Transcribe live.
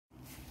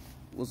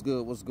What's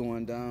good? What's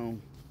going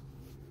down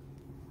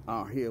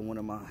out here in one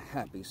of my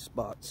happy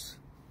spots?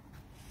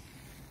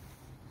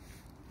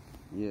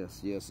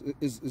 Yes.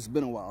 It's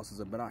been a while since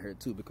I've been out here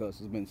too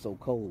because it's been so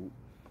cold.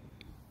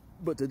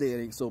 But today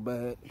it ain't so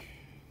bad.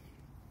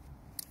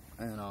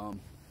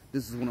 And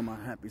this is one of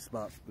my happy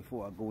spots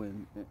before I go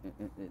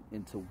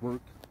into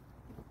work.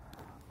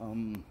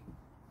 And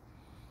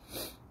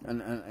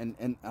I'm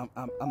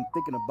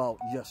thinking about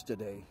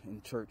yesterday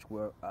in church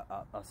where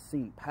I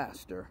seen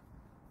pastor.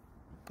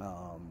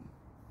 And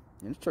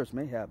this church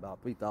may have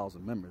about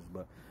 3,000 members,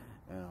 but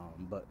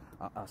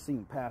I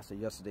seen pastor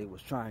yesterday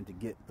was trying to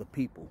get the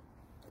people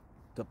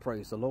to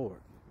praise the Lord,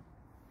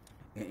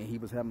 and he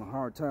was having a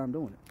hard time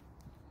doing it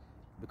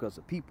because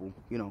the people,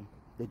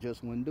 they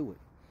just wouldn't do it.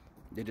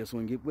 They just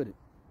wouldn't get with it.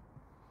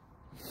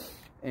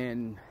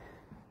 And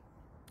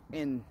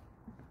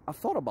I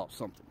thought about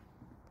something.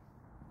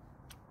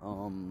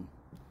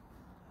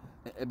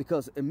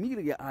 Because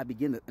immediately I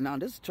began to, now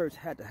this church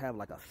had to have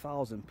like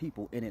 1,000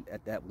 people in it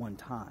at that one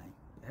time.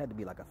 It had to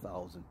be like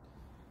 1,000.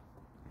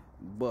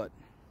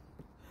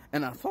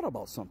 And I thought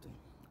about something.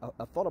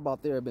 I thought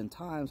about there have been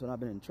times when I've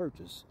been in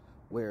churches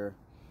where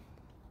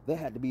there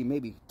had to be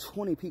maybe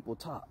 20 people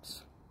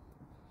tops.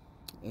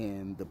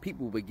 And the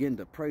people begin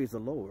to praise the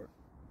Lord.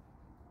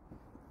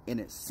 And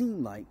it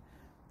seemed like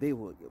they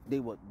was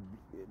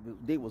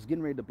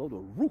getting ready to blow the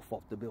roof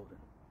off the building.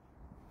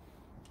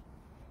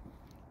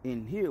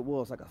 And here it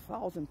was like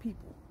 1,000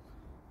 people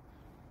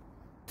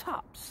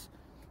tops.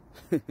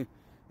 And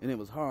it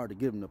was hard to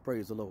get them to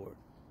praise the Lord.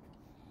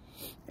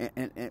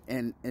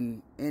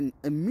 And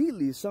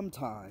immediately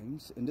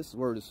sometimes, and this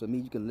word is for me,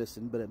 you can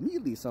listen, but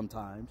immediately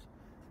sometimes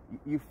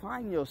you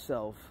find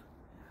yourself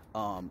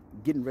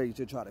getting ready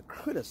to try to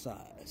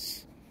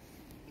criticize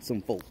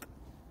some folk.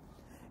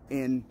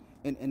 And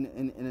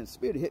the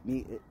Spirit hit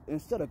me,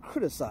 instead of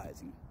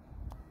criticizing,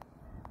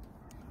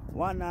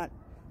 why not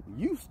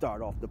you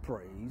start off the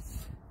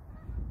praise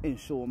and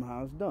show them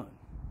how it's done?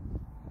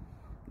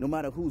 No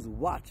matter who's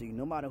watching,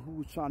 no matter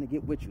who's trying to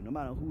get with you, no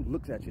matter who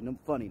looks at you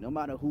funny, no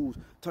matter who's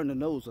turned the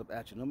nose up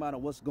at you, no matter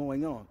what's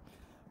going on,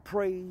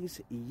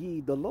 praise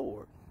ye the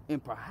Lord.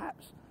 And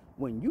perhaps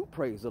when you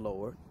praise the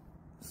Lord,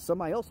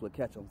 somebody else would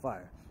catch on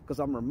fire. Because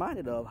I'm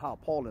reminded of how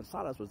Paul and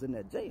Silas was in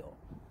that jail.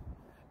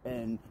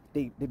 And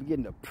they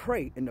began to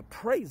pray and to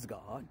praise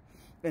God.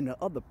 And the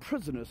other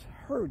prisoners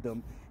heard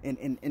them. And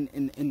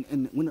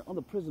when the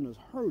other prisoners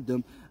heard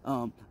them,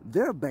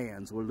 their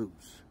bands were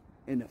loose.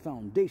 And the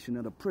foundation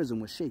of the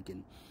prison was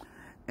shaken.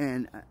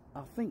 And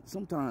I think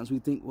sometimes we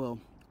think, well,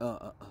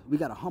 we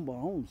got to humble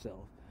our own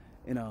self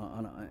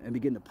and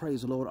begin to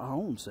praise the Lord our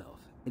own self.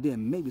 And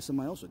then maybe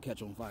somebody else will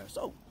catch on fire.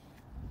 So,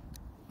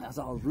 as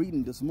I was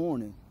reading this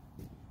morning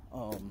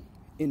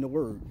in the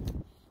Word,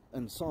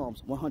 in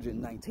Psalms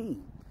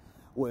 119,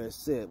 where it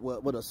said, where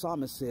the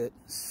psalmist said,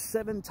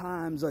 7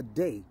 times a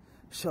day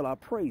shall I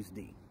praise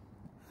thee.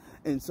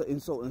 And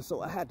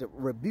so I had to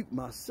rebuke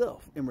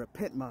myself and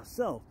repent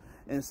myself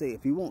and say,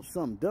 if you want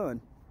something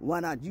done,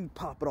 why not you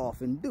pop it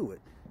off and do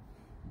it?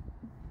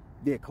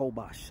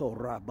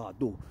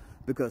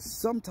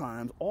 Because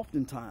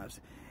oftentimes,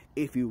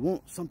 if you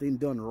want something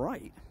done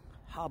right,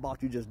 how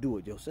about you just do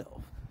it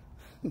yourself?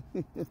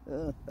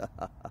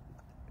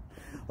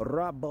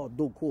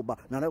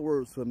 Now that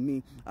word's for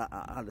me.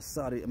 I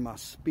decided in my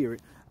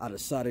spirit, I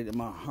decided in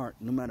my heart,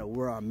 no matter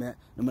where I'm at,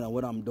 no matter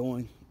what I'm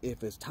doing,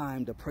 if it's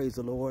time to praise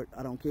the Lord,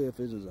 I don't care if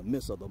it's in the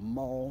midst of the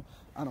mall,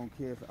 I don't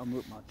care if I'm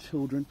with my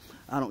children,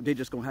 they're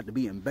just gonna have to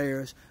be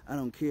embarrassed. I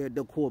don't care if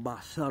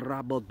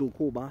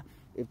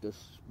the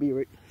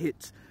Spirit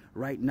hits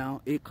right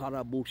now,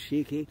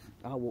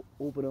 I will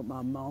open up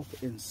my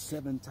mouth and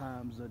 7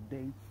 times a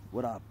day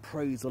would I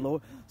praise the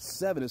Lord.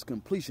 7 is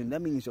completion.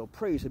 That means your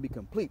praise should be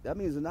complete. That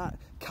means it's not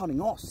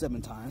counting off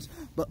 7 times,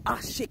 but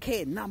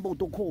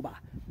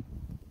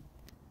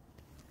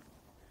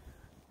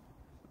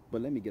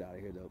But let me get out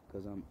of here though,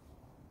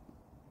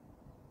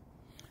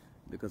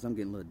 because I'm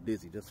getting a little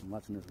dizzy just from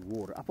watching this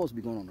water. I'm supposed to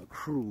be going on a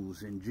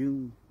cruise in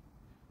June,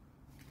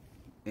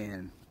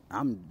 and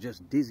I'm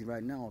just dizzy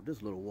right now off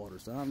this little water,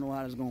 so I don't know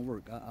how this is gonna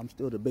work. I'm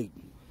still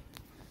debating.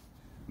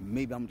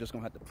 Maybe I'm just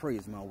gonna have to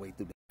praise my way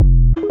through this.